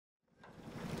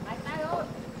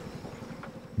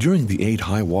During the 8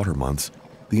 high water months,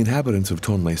 the inhabitants of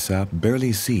Tonlé Sap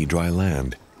barely see dry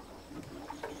land.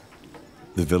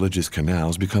 The village's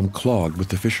canals become clogged with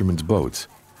the fishermen's boats,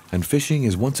 and fishing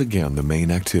is once again the main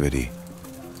activity.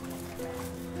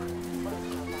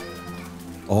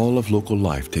 All of local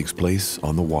life takes place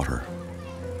on the water.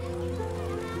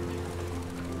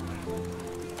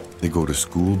 They go to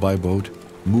school by boat,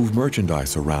 move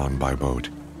merchandise around by boat.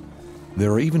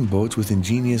 There are even boats with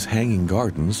ingenious hanging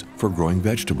gardens for growing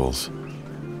vegetables.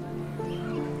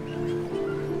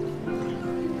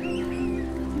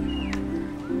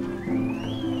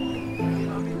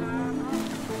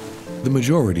 The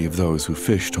majority of those who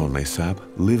fish Tonlé Sap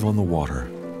live on the water.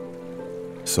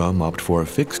 Some opt for a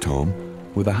fixed home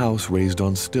with a house raised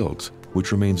on stilts,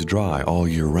 which remains dry all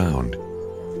year round.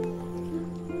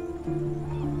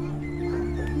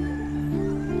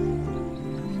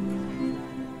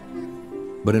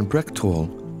 But in Prec Tol,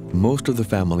 most of the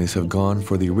families have gone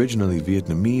for the originally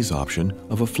Vietnamese option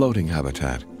of a floating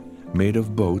habitat, made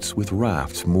of boats with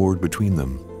rafts moored between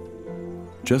them.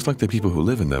 Just like the people who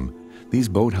live in them, these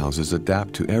boathouses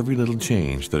adapt to every little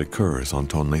change that occurs on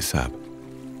Tonlé Sap.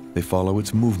 They follow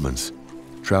its movements,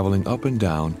 traveling up and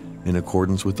down in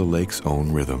accordance with the lake's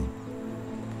own rhythm.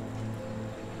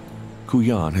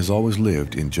 Yann has always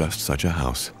lived in just such a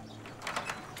house.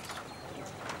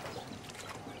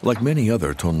 Like many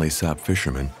other Tonlé Sap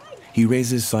fishermen, he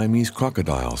raises Siamese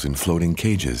crocodiles in floating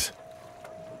cages.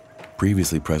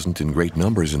 Previously present in great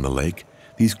numbers in the lake,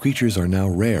 these creatures are now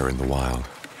rare in the wild.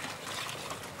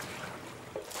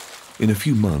 In a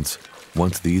few months,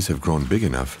 once these have grown big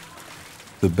enough,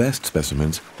 the best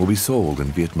specimens will be sold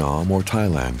in Vietnam or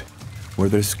Thailand, where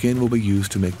their skin will be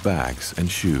used to make bags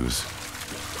and shoes.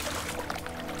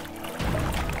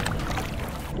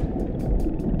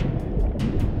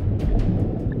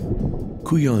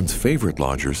 Yann's favorite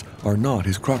lodgers are not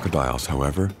his crocodiles,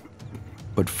 however,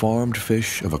 but farmed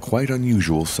fish of a quite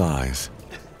unusual size.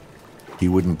 He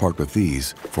wouldn't part with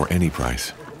these for any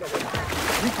price.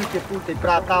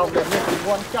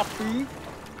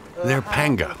 They're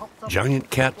panga, giant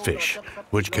catfish,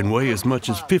 which can weigh as much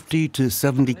as 50 to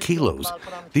 70 kilos.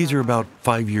 These are about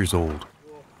 5 years old.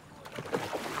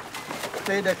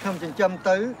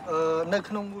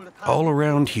 All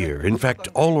around here, in fact,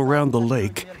 all around the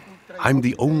lake, I'm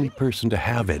the only person to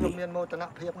have any.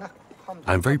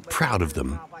 I'm very proud of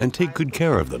them and take good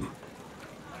care of them.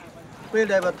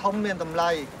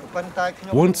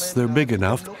 Once they're big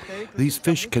enough, these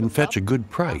fish can fetch a good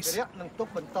price.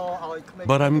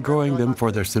 But I'm growing them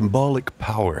for their symbolic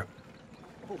power.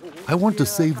 I want to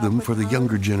save them for the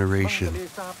younger generation.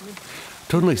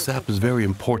 Tonlé Sap is very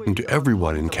important to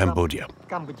everyone in Cambodia.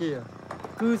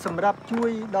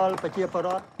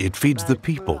 It feeds the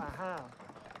people.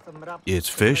 Its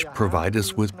fish provide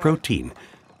us with protein,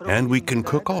 and we can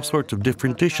cook all sorts of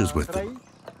different dishes with them.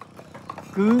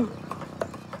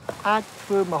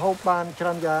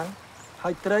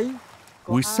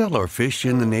 We sell our fish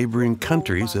in the neighboring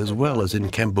countries as well as in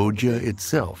Cambodia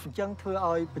itself.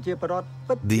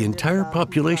 The entire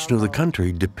population of the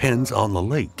country depends on the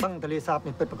lake.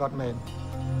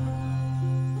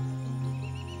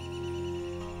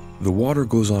 The water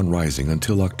goes on rising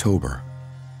until October.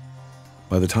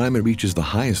 By the time it reaches the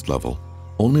highest level,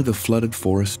 only the flooded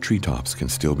forest treetops can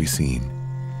still be seen.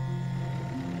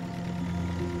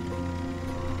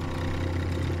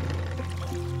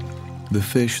 The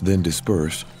fish then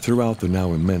disperse throughout the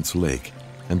now immense lake,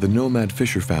 and the nomad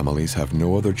fisher families have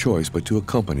no other choice but to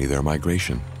accompany their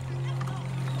migration.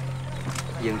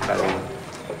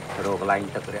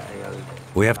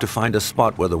 We have to find a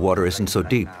spot where the water isn't so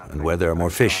deep and where there are more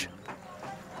fish.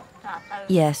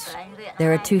 Yes,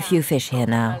 there are too few fish here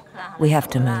now. We have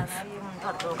to move.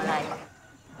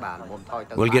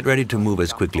 We'll get ready to move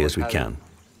as quickly as we can.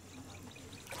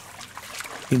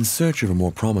 In search of a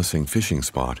more promising fishing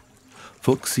spot,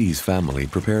 Phuc Si's family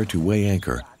prepare to weigh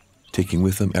anchor, taking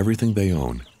with them everything they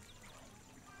own.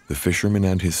 The fisherman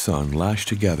and his son lash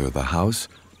together the house,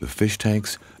 the fish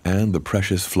tanks, and the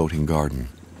precious floating garden.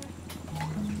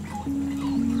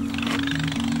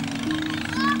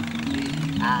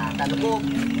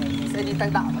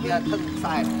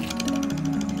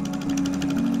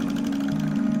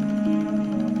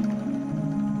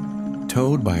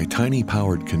 Towed by a tiny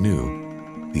powered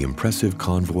canoe, the impressive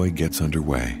convoy gets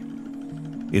underway.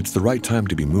 It's the right time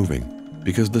to be moving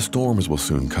because the storms will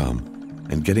soon come,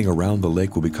 and getting around the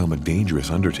lake will become a dangerous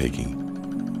undertaking.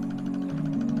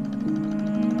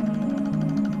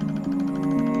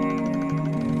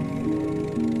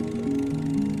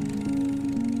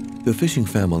 The fishing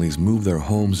families move their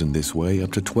homes in this way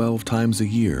up to 12 times a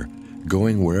year,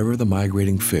 going wherever the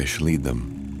migrating fish lead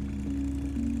them.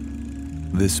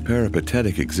 This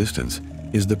peripatetic existence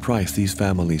is the price these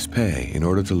families pay in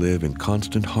order to live in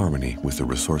constant harmony with the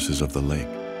resources of the lake.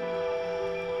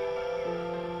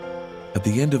 At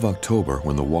the end of October,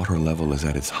 when the water level is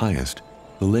at its highest,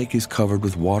 the lake is covered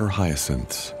with water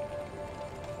hyacinths.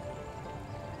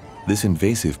 This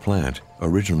invasive plant,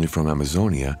 originally from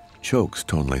Amazonia, chokes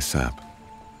Tonlé Sap.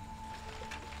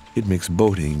 It makes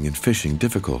boating and fishing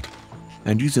difficult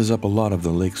and uses up a lot of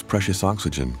the lake's precious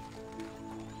oxygen.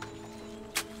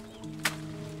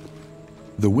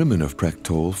 The women of Prek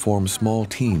Tol form small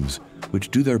teams which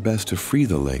do their best to free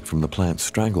the lake from the plant's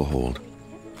stranglehold.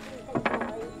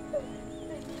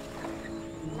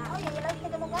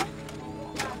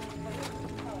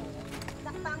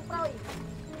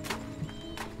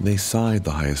 They side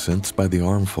the hyacinths by the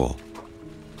armful.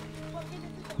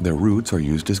 Their roots are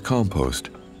used as compost,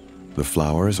 the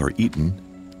flowers are eaten,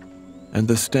 and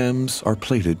the stems are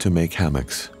plaited to make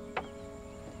hammocks.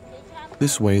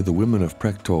 This way, the women of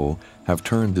Prek Tol have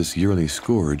turned this yearly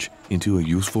scourge into a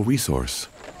useful resource.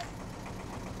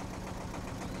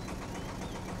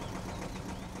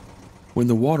 When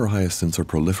the water hyacinths are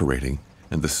proliferating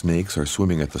and the snakes are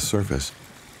swimming at the surface,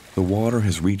 the water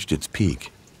has reached its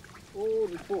peak.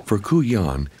 For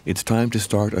Yann, it's time to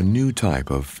start a new type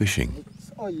of fishing.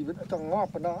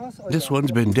 This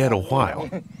one's been dead a while.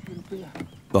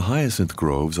 The hyacinth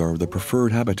groves are the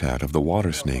preferred habitat of the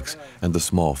water snakes and the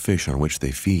small fish on which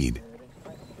they feed.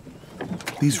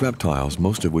 These reptiles,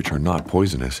 most of which are not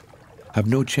poisonous, have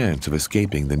no chance of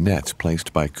escaping the nets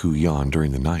placed by Yann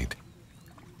during the night.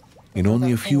 In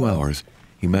only a few hours,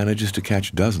 he manages to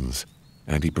catch dozens,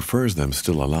 and he prefers them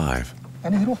still alive.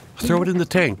 Throw it in the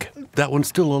tank. That one's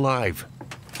still alive.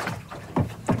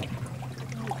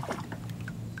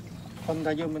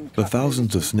 The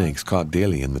thousands of snakes caught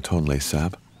daily in the Tonlé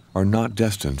Sap are not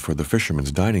destined for the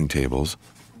fishermen's dining tables,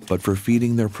 but for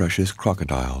feeding their precious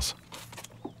crocodiles.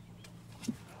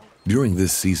 During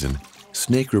this season,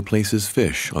 snake replaces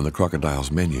fish on the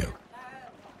crocodile's menu.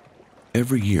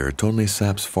 Every year, Tonlé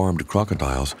Sap's farmed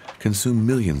crocodiles consume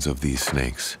millions of these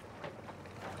snakes.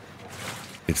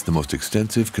 It's the most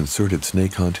extensive concerted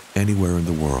snake hunt anywhere in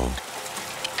the world.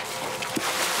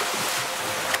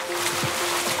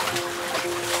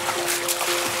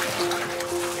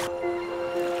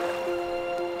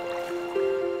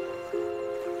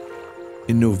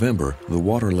 In November, the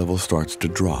water level starts to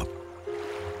drop.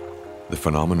 The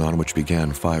phenomenon which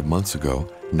began 5 months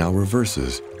ago now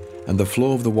reverses, and the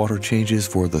flow of the water changes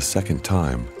for the second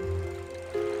time.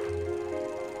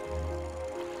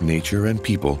 Nature and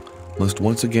people must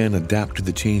once again adapt to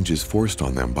the changes forced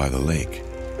on them by the lake.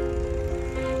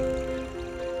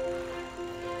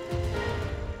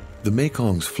 The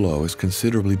Mekong's flow is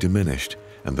considerably diminished,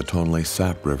 and the Tonlé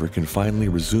Sap River can finally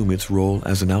resume its role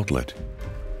as an outlet.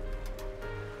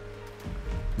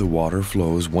 The water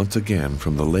flows once again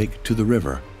from the lake to the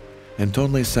river, and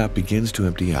Tonlé Sap begins to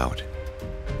empty out.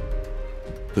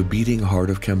 The beating heart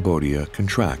of Cambodia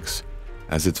contracts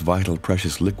as its vital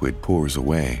precious liquid pours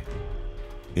away.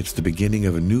 It's the beginning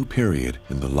of a new period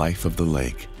in the life of the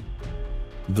lake,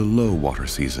 the low water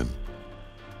season.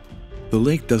 The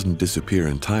lake doesn't disappear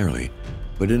entirely,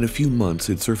 but in a few months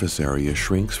its surface area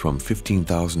shrinks from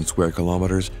 15,000 square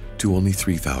kilometers to only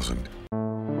 3,000.